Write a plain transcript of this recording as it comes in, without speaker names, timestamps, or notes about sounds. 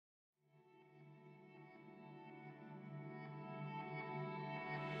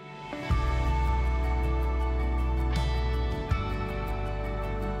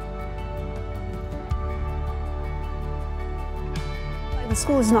The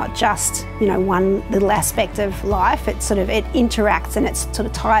school is not just, you know, one little aspect of life. It interacts and it sort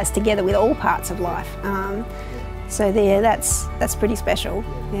of ties together with all parts of life. So there, that's pretty special.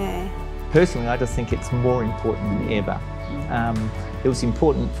 Yeah. Personally, I just think it's more important than ever. It was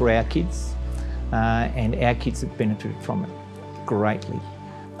important for our kids, and our kids have benefited from it greatly.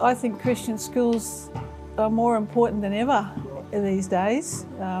 I think Christian schools are more important than ever these days.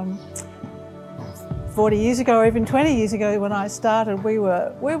 40 years ago, or even 20 years ago when I started, we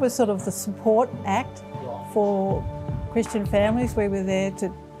were sort of the support act for Christian families. We were there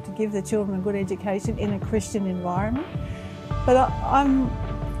to give the children a good education in a Christian environment. But I'm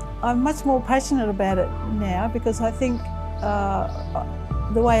much more passionate about it now, because I think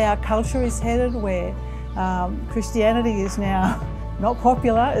the way our culture is headed, where Christianity is now not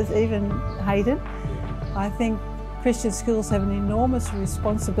popular, is even hated, I think Christian schools have an enormous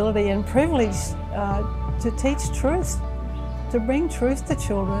responsibility and privilege to teach truth, to bring truth to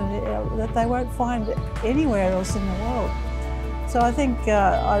children that they won't find anywhere else in the world. So I think,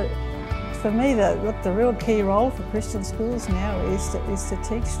 for me, the real key role for Christian schools now is to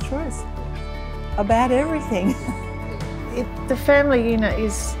teach truth about everything. The family unit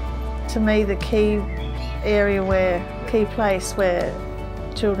is, to me, the key place where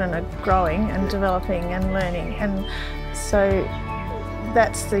children are growing and developing and learning, and so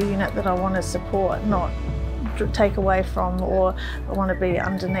that's the unit that I want to support, not take away from, or I want to be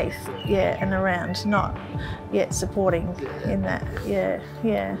underneath, and around, not yet supporting in that,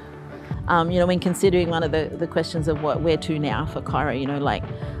 You know, when considering one of the questions of where to now for Chairo, you know, like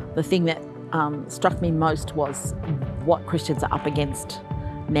the thing that struck me most was what Christians are up against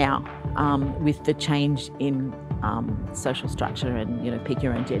now with the change in social structure and, you know, pick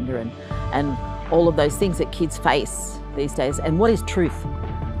your own gender and all of those things that kids face these days. And what is truth?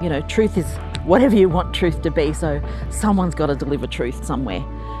 You know, truth is whatever you want truth to be, so someone's got to deliver truth somewhere.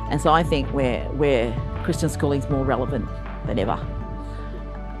 And so I think where Christian schooling is more relevant than ever.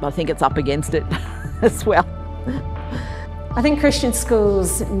 But I think it's up against it as well. I think Christian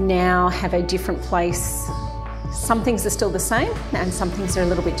schools now have a different place. Some things are still the same and some things are a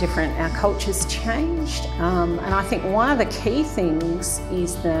little bit different. Our culture's changed, and I think one of the key things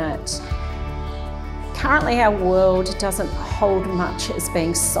is that currently our world doesn't hold much as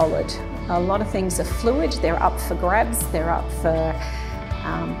being solid. A lot of things are fluid, they're up for grabs, they're up for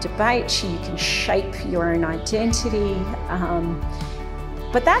debate, you can shape your own identity.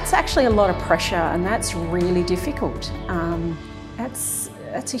 But that's actually a lot of pressure, and that's really difficult. That's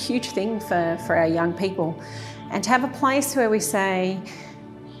a huge thing for our young people. And to have a place where we say,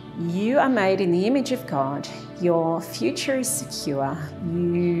 you are made in the image of God, your future is secure,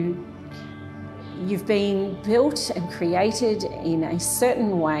 you've been built and created in a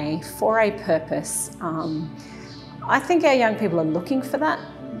certain way for a purpose. I think our young people are looking for that.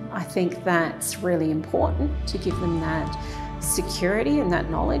 I think that's really important, to give them that security and that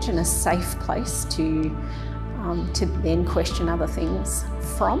knowledge and a safe place to then question other things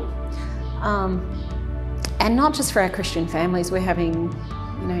from. And not just for our Christian families, we're having,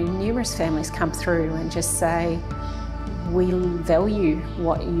 you know, numerous families come through and just say, we value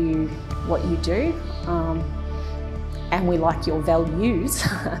what you do, and we like your values,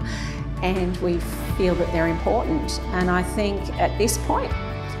 and we feel that they're important. And I think at this point,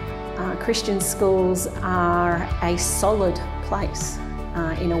 Christian schools are a solid place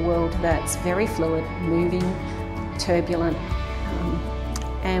in a world that's very fluid, moving, turbulent,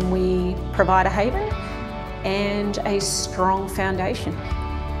 and we provide a haven and a strong foundation.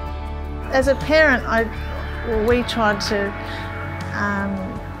 As a parent, we tried to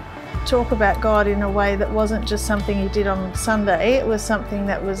talk about God in a way that wasn't just something you did on Sunday. It was something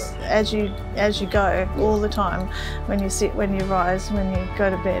that was as you go all the time. When you sit, when you rise, when you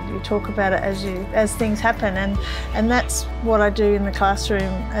go to bed, you talk about it as things happen, and that's what I do in the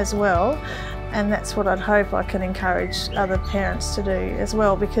classroom as well. And that's what I'd hope I can encourage other parents to do as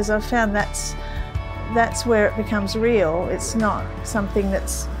well, because I've found that's where it becomes real. It's not something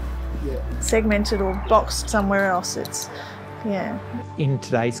that's segmented or boxed somewhere else. It's, In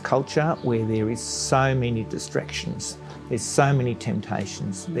today's culture, where there is so many distractions, there's so many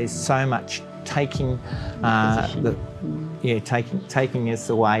temptations, there's so much taking us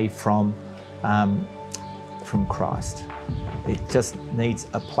away from Christ. It just needs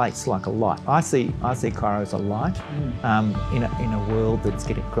a place like a light. I see Chairo as a light in a world that's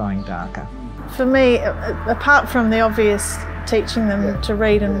growing darker. for me, apart from the obvious teaching them to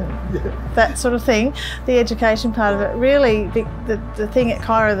read and that sort of thing, the education part of it, really the thing at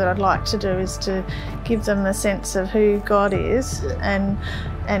Chairo that I'd like to do is to give them a sense of who God is and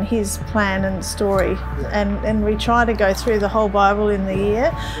his plan and story, and we try to go through the whole Bible in the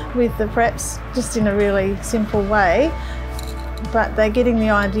year with the preps just in a really simple way, but they're getting the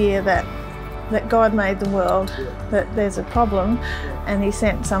idea that God made the world, that there's a problem and he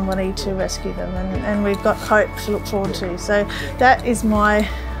sent somebody to rescue them, and we've got hope to look forward to. So that is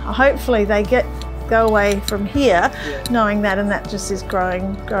hopefully they go away from here knowing that, and that just is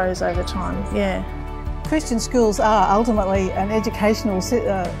grows over time. Yeah. Christian schools are ultimately an educational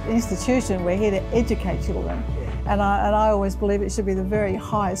institution. We're here to educate children, and I always believe it should be the very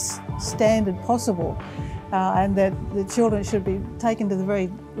highest standard possible, and that the children should be taken to the very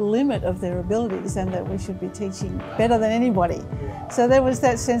limit of their abilities, and that we should be teaching better than anybody. So there was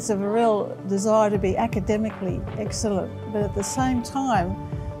that sense of a real desire to be academically excellent, but at the same time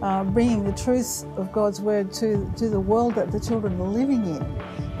bringing the truth of God's word to the world that the children are living in.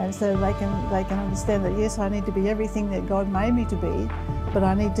 And so they can understand that, yes, I need to be everything that God made me to be, but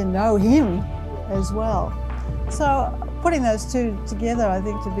I need to know him as well. So putting those two together, I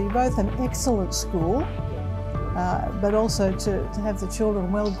think, to be both an excellent school, but also to have the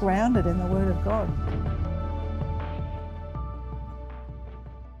children well grounded in the Word of God.